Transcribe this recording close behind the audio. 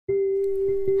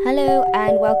Hello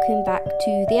and welcome back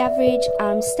to The Average.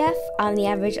 I'm Steph, I'm the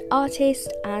average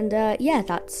artist, and yeah,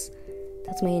 that's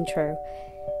my intro.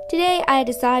 Today I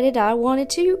decided I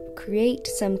wanted to create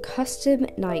some custom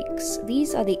Nikes.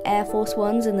 These are the Air Force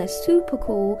Ones and they're super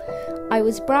cool. I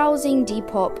was browsing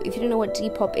Depop. If you don't know what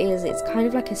Depop is, it's kind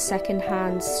of like a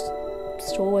second-hand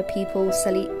store where people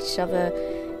sell each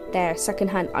other their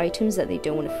second-hand items that they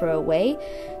don't want to throw away.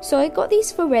 So I got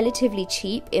these for relatively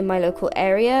cheap in my local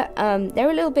area. They're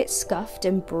a little bit scuffed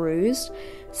and bruised,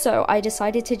 so I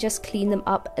decided to just clean them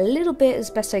up a little bit as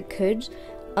best I could.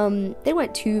 They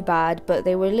weren't too bad, but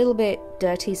they were a little bit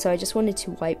dirty, so I just wanted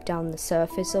to wipe down the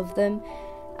surface of them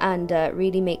and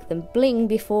really make them bling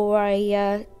before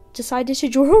I decided to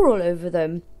draw all over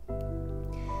them.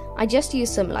 I just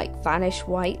used some like Vanish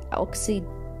White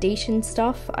oxidation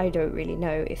stuff. I don't really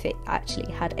know if it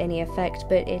actually had any effect,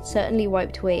 but it certainly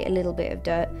wiped away a little bit of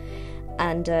dirt,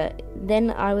 and then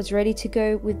I was ready to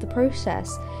go with the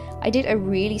process. I did a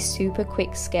really super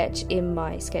quick sketch in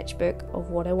my sketchbook of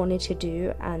what I wanted to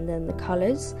do and then the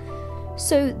colours.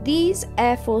 So these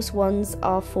Air Force Ones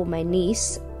are for my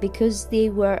niece because they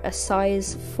were a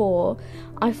size 4.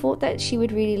 I thought that she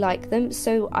would really like them,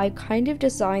 so I kind of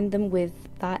designed them with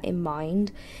that in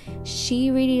mind.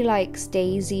 She really likes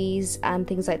daisies and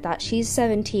things like that. She's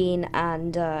 17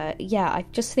 and yeah, I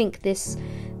just think this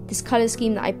colour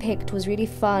scheme that I picked was really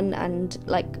fun and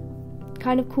like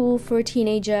kind of cool for a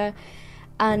teenager.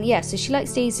 And yeah, so she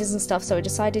likes daisies and stuff, so I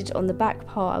decided on the back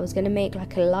part I was going to make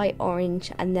like a light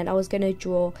orange, and then I was going to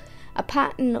draw a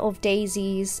pattern of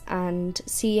daisies and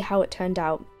see how it turned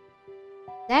out.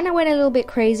 Then I went a little bit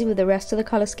crazy with the rest of the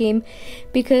colour scheme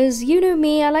because you know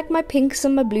me, I like my pinks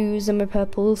and my blues and my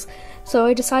purples, so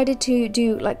I decided to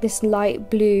do like this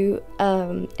light blue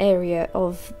area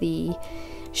of the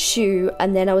shoe,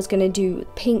 and then I was going to do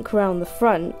pink around the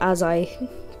front as I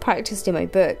practiced in my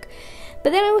book.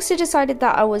 But then I also decided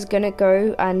that I was gonna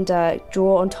go and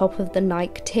draw on top of the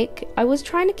Nike tick. I was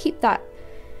trying to keep that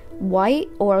white,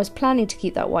 or I was planning to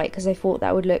keep that white because I thought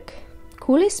that would look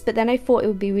coolest, but then I thought it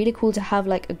would be really cool to have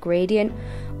like a gradient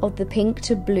of the pink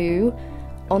to blue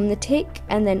on the tick,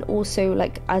 and then also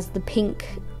like as the pink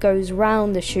goes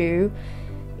round the shoe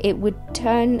it would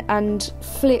turn and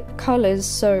flip colours.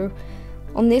 So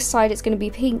on this side it's going to be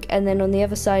pink, and then on the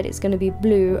other side it's going to be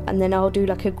blue, and then I'll do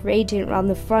like a gradient around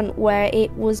the front where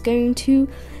it was going to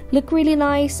look really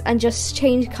nice and just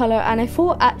change colour. And I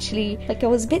thought actually, like I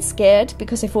was a bit scared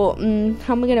because I thought, how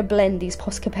am I going to blend these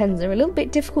Posca pens? They're a little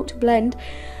bit difficult to blend,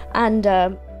 and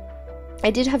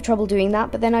I did have trouble doing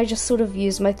that, but then I just sort of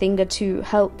used my finger to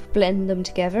help blend them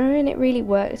together and it really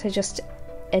worked. I just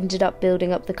ended up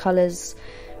building up the colours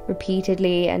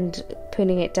repeatedly and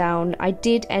putting it down. I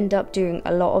did end up doing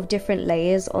a lot of different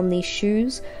layers on these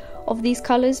shoes of these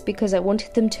colours because I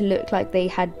wanted them to look like they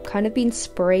had kind of been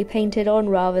spray painted on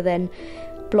rather than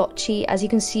blotchy. As you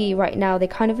can see right now, they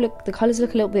kind of look, the colours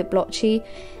look a little bit blotchy,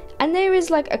 and there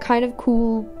is like a kind of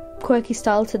cool quirky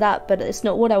style to that, but it's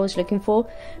not what I was looking for,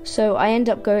 so I end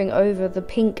up going over the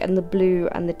pink and the blue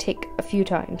and the tick a few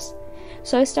times.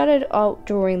 So I started out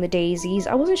drawing the daisies.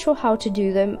 I wasn't sure how to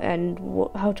do them and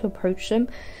how to approach them,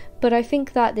 but I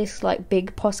think that this like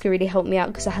big Posca really helped me out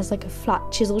because it has like a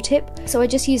flat chisel tip. So I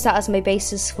just used that as my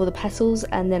basis for the petals,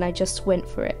 and then I just went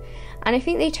for it. And I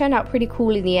think they turned out pretty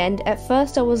cool in the end. At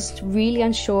first I was really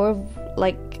unsure of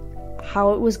like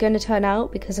how it was going to turn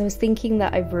out because I was thinking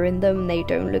that I've ruined them and they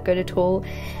don't look good at all.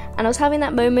 And I was having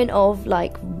that moment of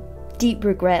like deep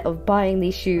regret of buying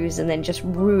these shoes and then just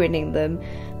ruining them.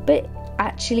 But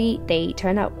actually they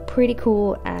turned out pretty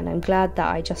cool, and I'm glad that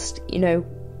I just, you know,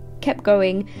 kept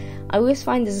going. I always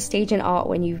find there's a stage in art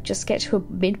when you just get to a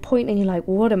midpoint and you're like,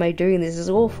 what am I doing? This is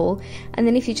awful. And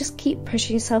then if you just keep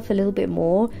pushing yourself a little bit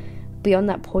more beyond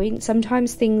that point,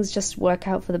 sometimes things just work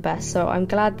out for the best. So I'm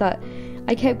glad that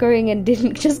I kept going and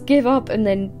didn't just give up and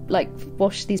then like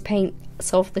wash these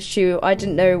paints off the shoe. I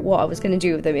didn't know what I was going to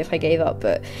do with them if I gave up,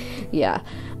 but yeah,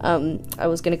 I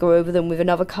was going to go over them with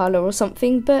another colour or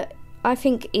something, but I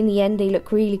think in the end they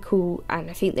look really cool, and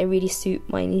I think they really suit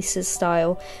my niece's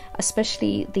style,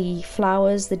 especially the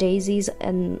flowers, the daisies,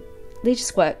 and they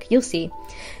just work. You'll see.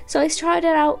 So I tried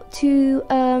it out to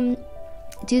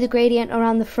do the gradient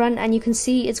around the front, and you can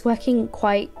see it's working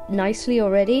quite nicely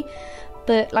already.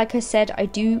 But like I said, I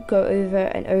do go over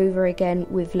and over again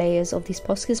with layers of these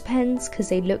Posca pens because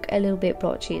they look a little bit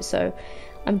blotchy. So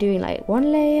I'm doing like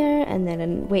one layer and then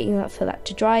I'm waiting for that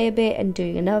to dry a bit and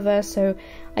doing another. So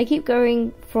I keep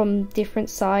going from different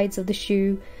sides of the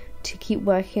shoe to keep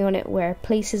working on it where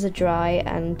places are dry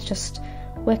and just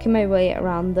working my way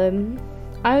around them.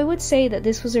 I would say that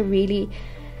this was a really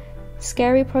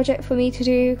scary project for me to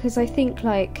do, because I think,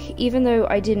 like, even though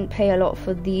I didn't pay a lot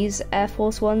for these Air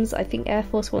Force ones, I think Air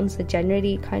Force ones are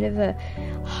generally kind of a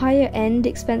higher end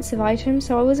expensive item,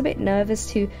 so I was a bit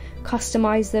nervous to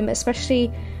customize them,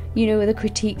 especially, you know, the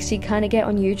critiques you kind of get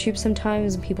on YouTube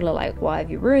sometimes, and people are like, why have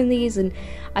you ruined these? And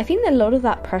I think that a lot of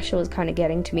that pressure was kind of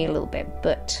getting to me a little bit,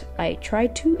 but I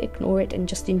tried to ignore it and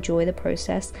just enjoy the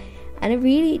process, and I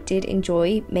really did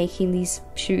enjoy making these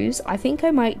shoes. I think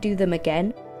I might do them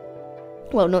again.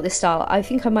 Well, not this style. I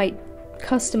think I might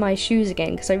customize shoes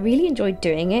again, because I really enjoyed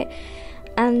doing it,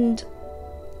 and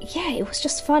yeah, it was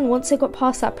just fun. Once I got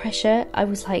past that pressure, I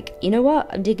was like, you know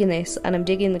what, I'm digging this, and I'm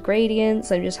digging the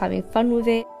gradients, I'm just having fun with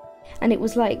it. And it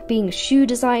was like being a shoe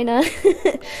designer.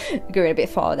 Going a bit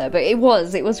far there, but it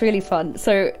was really fun.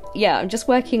 So yeah, I'm just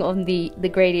working on the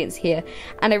gradients here,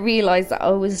 and I realized that I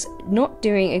was not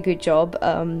doing a good job.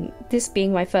 This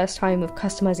being my first time of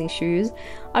customizing shoes,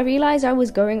 I realized I was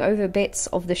going over bits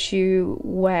of the shoe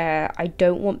where I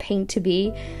don't want paint to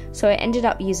be, so I ended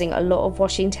up using a lot of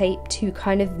washing tape to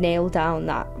kind of nail down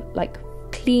that like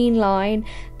clean line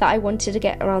that I wanted to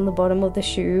get around the bottom of the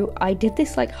shoe. I did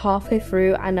this like halfway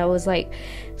through, and I was like,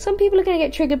 some people are gonna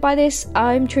get triggered by this.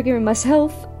 I'm triggering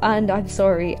myself, and I'm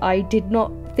sorry. I did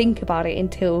not think about it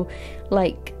until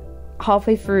like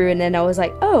halfway through, and then I was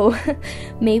like, oh,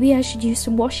 maybe I should use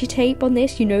some washi tape on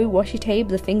this. You know, washi tape,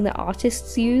 the thing that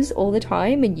artists use all the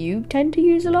time and you tend to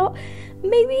use a lot.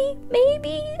 Maybe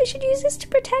I should use this to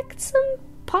protect some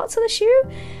parts of the shoe.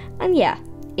 And yeah,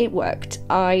 it worked.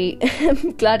 I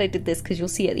am glad I did this, because you'll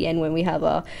see at the end when we have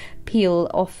our peel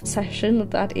off session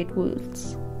that it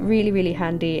was really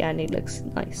handy and it looks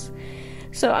nice.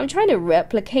 So I'm trying to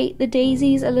replicate the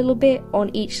daisies a little bit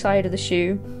on each side of the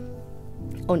shoe,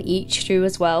 on each shoe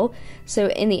as well. So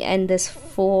in the end there's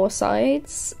 4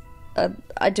 sides.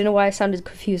 I don't know why I sounded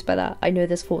confused by that. I know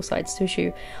there's 4 sides to a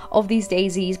shoe of these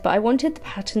daisies, but I wanted the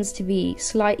patterns to be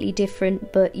slightly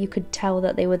different, but you could tell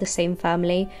that they were the same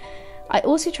family. I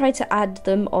also tried to add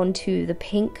them onto the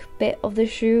pink bit of the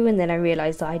shoe, and then I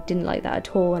realised that I didn't like that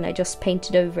at all, and I just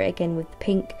painted over it again with the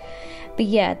pink. But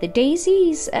yeah, the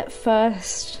daisies at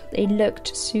first, they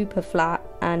looked super flat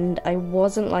and I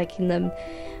wasn't liking them,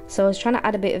 so I was trying to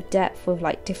add a bit of depth with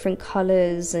like different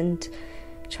colours and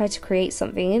try to create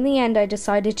something. In the end, I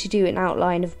decided to do an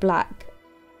outline of black.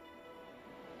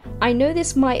 I know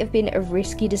this might have been a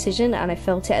risky decision, and I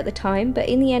felt it at the time, but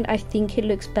in the end I think it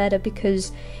looks better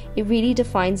because it really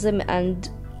defines them, and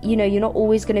you know, you're not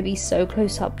always going to be so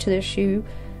close up to the shoe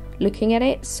looking at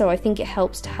it, so I think it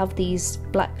helps to have these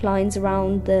black lines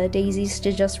around the daisies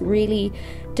to just really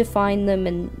define them,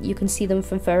 and you can see them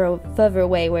from further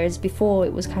away, whereas before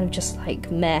it was kind of just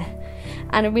like meh.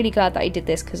 And I'm really glad that I did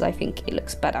this because I think it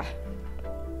looks better.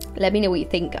 Let me know what you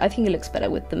think. I think it looks better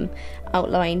with them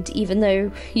outlined, even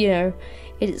though, you know,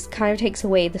 it kind of takes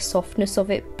away the softness of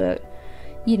it, but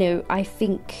you know, I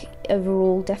think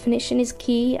overall definition is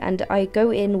key, and I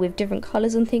go in with different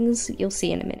colours and things, you'll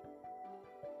see in a minute.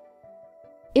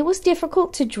 It was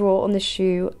difficult to draw on the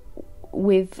shoe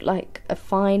with like a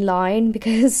fine line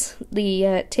because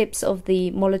the tips of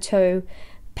the Molotow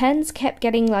pens kept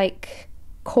getting like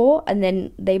caught, and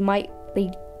then they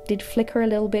did flicker a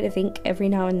little bit of ink every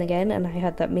now and again, and I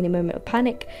had that mini moment of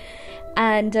panic.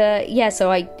 And yeah,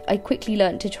 so I quickly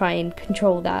learned to try and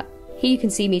control that. Here you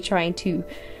can see me trying to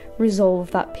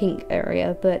resolve that pink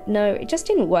area, but no, it just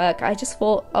didn't work. I just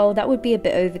thought, oh, that would be a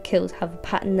bit overkill to have a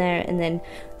pattern there, and then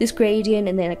this gradient,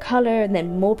 and then a colour, and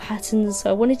then more patterns. So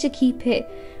I wanted to keep it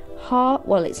hard.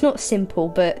 Well, it's not simple,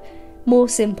 but more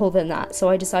simple than that. So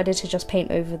I decided to just paint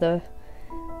over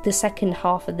the second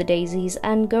half of the daisies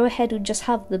and go ahead and just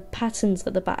have the patterns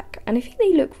at the back, and I think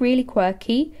they look really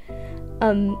quirky,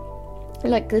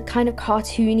 like the kind of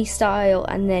cartoony style,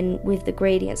 and then with the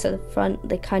gradients at the front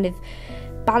they kind of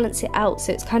balance it out,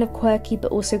 so it's kind of quirky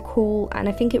but also cool, and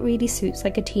I think it really suits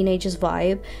like a teenager's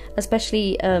vibe,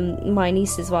 especially my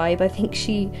niece's vibe. I think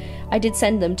I did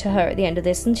send them to her at the end of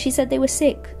this and she said they were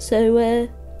sick, so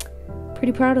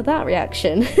pretty proud of that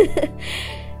reaction.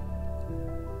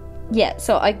 Yeah,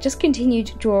 so I just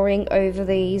continued drawing over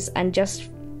these and just,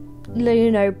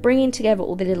 you know, bringing together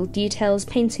all the little details,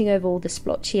 painting over all the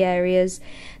splotchy areas.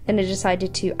 Then I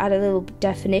decided to add a little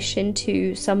definition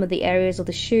to some of the areas of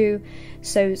the shoe.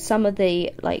 So some of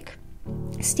the like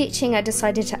stitching, I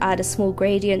decided to add a small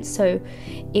gradient so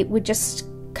it would just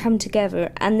come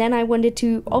together. And then I wanted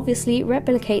to obviously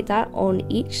replicate that on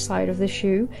each side of the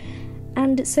shoe.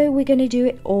 And so we're going to do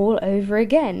it all over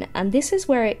again, and this is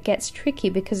where it gets tricky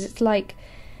because it's like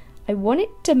I wanted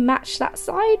to match that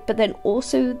side, but then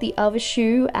also the other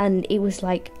shoe, and it was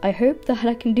like, I hope that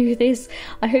I can do this.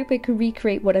 I hope I can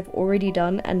recreate what I've already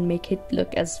done and make it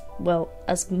look as well,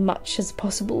 as much as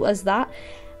possible as that,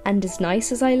 and as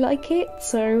nice as I like it.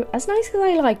 So, as nice as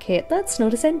I like it, that's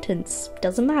not a sentence.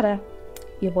 Doesn't matter.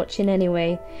 You're watching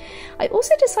anyway. I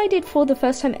also decided for the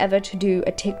first time ever to do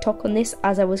a TikTok on this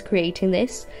as I was creating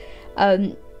this.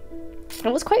 It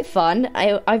was quite fun.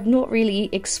 I've not really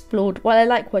explored, well, I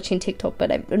like watching TikTok, but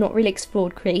I've not really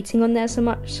explored creating on there so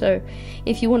much. So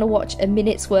if you want to watch a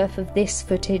minute's worth of this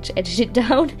footage edited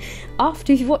down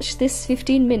after you've watched this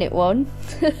 15-minute one,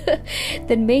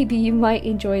 then maybe you might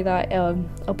enjoy that.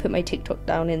 I'll put my TikTok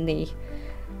down in the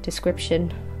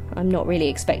description. I'm not really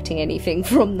expecting anything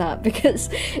from that because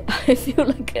I feel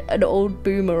like an old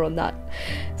boomer on that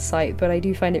site, but I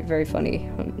do find it very funny.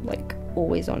 I'm like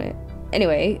always on it.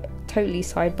 Anyway, totally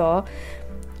sidebar.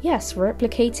 Yes,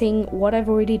 replicating what I've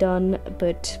already done,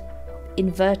 but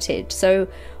inverted. So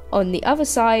on the other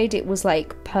side, it was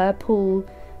like purple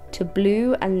to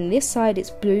blue, and on this side, it's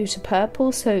blue to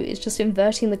purple. So it's just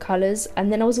inverting the colors.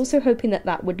 And then I was also hoping that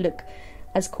that would look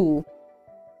as cool.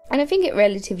 And I think it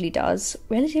relatively does.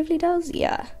 Relatively does?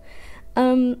 Yeah.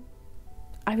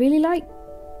 I really like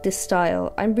this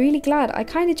style. I'm really glad I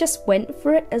kind of just went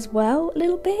for it as well a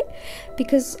little bit,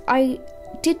 because I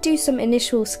did do some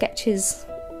initial sketches.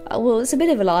 Well, it's a bit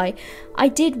of a lie. I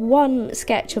did one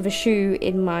sketch of a shoe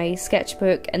in my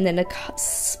sketchbook and then a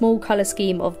small colour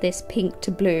scheme of this pink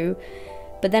to blue,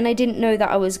 but then I didn't know that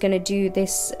I was going to do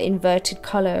this inverted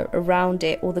colour around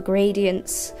it, or the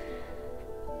gradients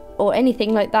or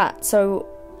anything like that. So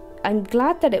I'm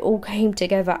glad that it all came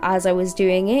together as I was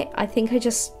doing it. I think I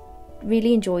just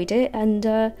really enjoyed it and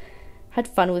had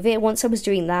fun with it. Once I was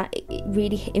doing that, it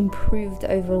really improved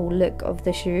the overall look of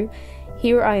the shoe.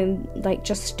 Here I'm like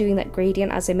just doing that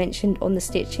gradient as I mentioned on the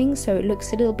stitching, so it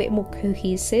looks a little bit more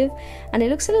cohesive and it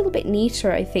looks a little bit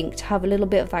neater, I think, to have a little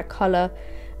bit of that colour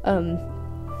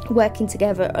working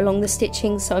together along the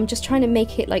stitching. So I'm just trying to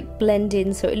make it like blend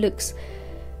in so it looks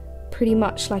pretty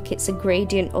much like it's a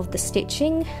gradient of the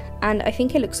stitching, and I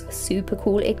think it looks super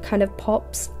cool. It kind of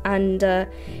pops and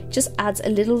just adds a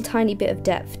little tiny bit of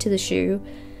depth to the shoe.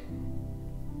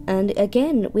 And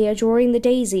again, we are drawing the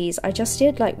daisies. I just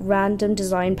did like random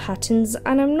design patterns,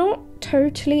 and I'm not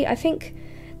totally, I think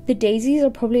the daisies are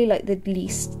probably like the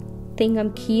least thing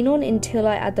I'm keen on until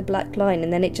I add the black line,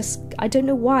 and then it just, I don't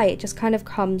know why, it just kind of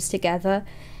comes together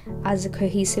as a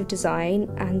cohesive design.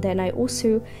 And then I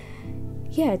also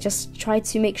just tried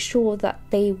to make sure that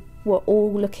they were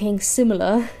all looking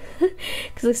similar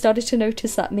because I started to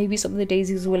notice that maybe some of the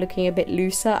daisies were looking a bit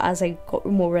looser as I got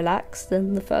more relaxed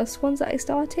than the first ones that I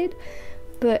started,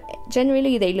 but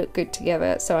generally they look good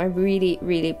together. So I'm really,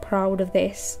 really proud of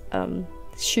this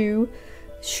shoes,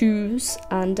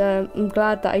 and I'm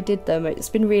glad that I did them. It's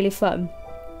been really fun.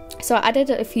 So I added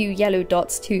a few yellow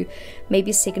dots to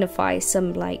maybe signify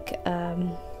some like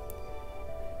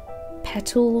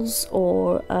petals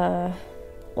or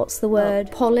what's the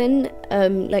word, pollen,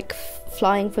 like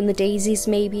flying from the daisies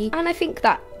maybe, and I think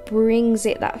that brings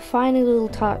it, that final little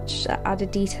touch, that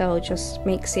added detail just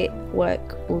makes it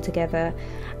work all together.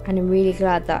 And I'm really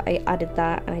glad that I added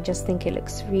that, and I just think it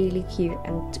looks really cute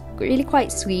and really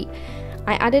quite sweet.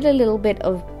 I added a little bit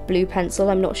of blue pencil.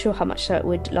 I'm not sure how much that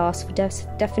would last for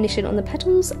definition on the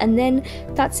petals, and then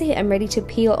that's it. I'm ready to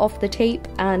peel off the tape,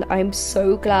 and I'm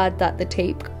so glad that the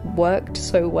tape worked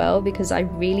so well, because I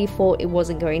really thought it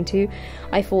wasn't going to.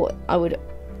 I thought I would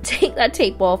take that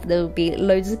tape off, there would be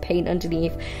loads of paint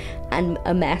underneath and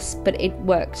a mess, but it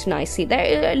worked nicely.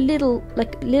 There are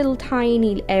little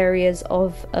tiny areas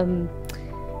of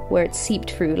where it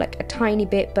seeped through, like a tiny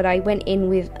bit, but I went in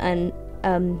with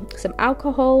some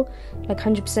alcohol, like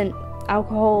 100%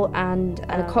 alcohol, and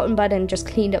a cotton bud, and just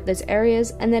cleaned up those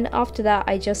areas. And then after that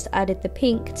I just added the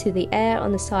pink to the air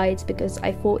on the sides because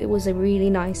I thought it was a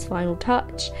really nice final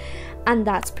touch, and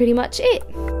that's pretty much it.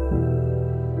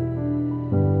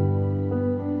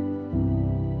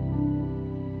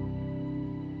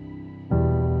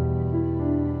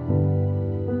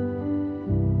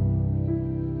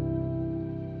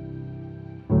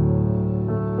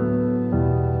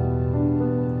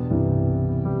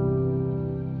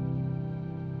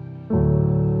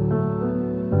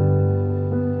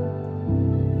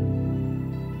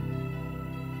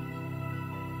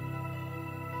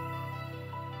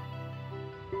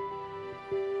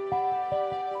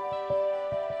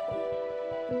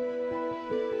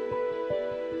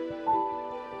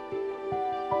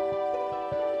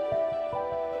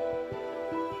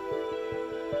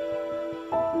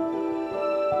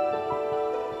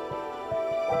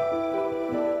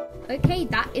 Okay,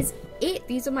 that is it.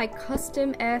 These are my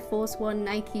custom Air Force One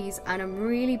Nikes, and I'm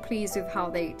really pleased with how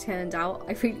they turned out.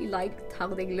 I really liked how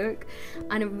they look,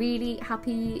 and I'm really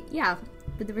happy, yeah,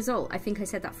 with the result. I think I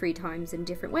said that 3 times in a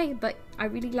different way, but I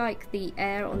really like the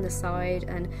air on the side,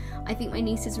 and I think my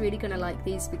niece is really gonna like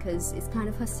these because it's kind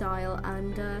of her style,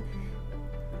 and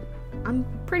I'm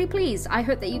pretty pleased. I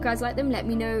hope that you guys like them. Let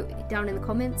me know down in the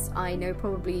comments. I know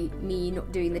probably me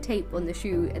not doing the tape on the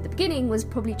shoe at the beginning was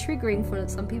probably triggering for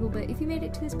some people, but if you made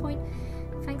it to this point,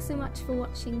 thanks so much for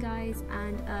watching, guys,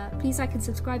 and please like and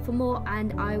subscribe for more,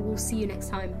 and I will see you next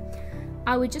time.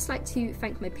 I would just like to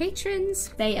thank my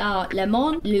patrons. They are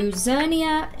Lemon,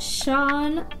 Luzernia,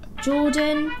 Sean,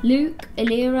 Jordan, Luke,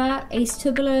 Elira, Ace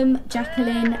Tubulum,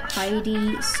 Jacqueline,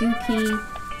 Heidi, Suki,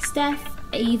 Steph,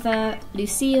 Ava,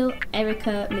 Lucille,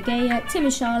 Erica, Magaya, Tim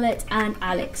and Charlotte, and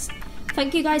Alex.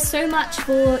 Thank you guys so much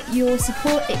for your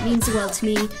support. It means the world to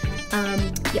me.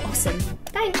 You're awesome.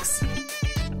 Thanks.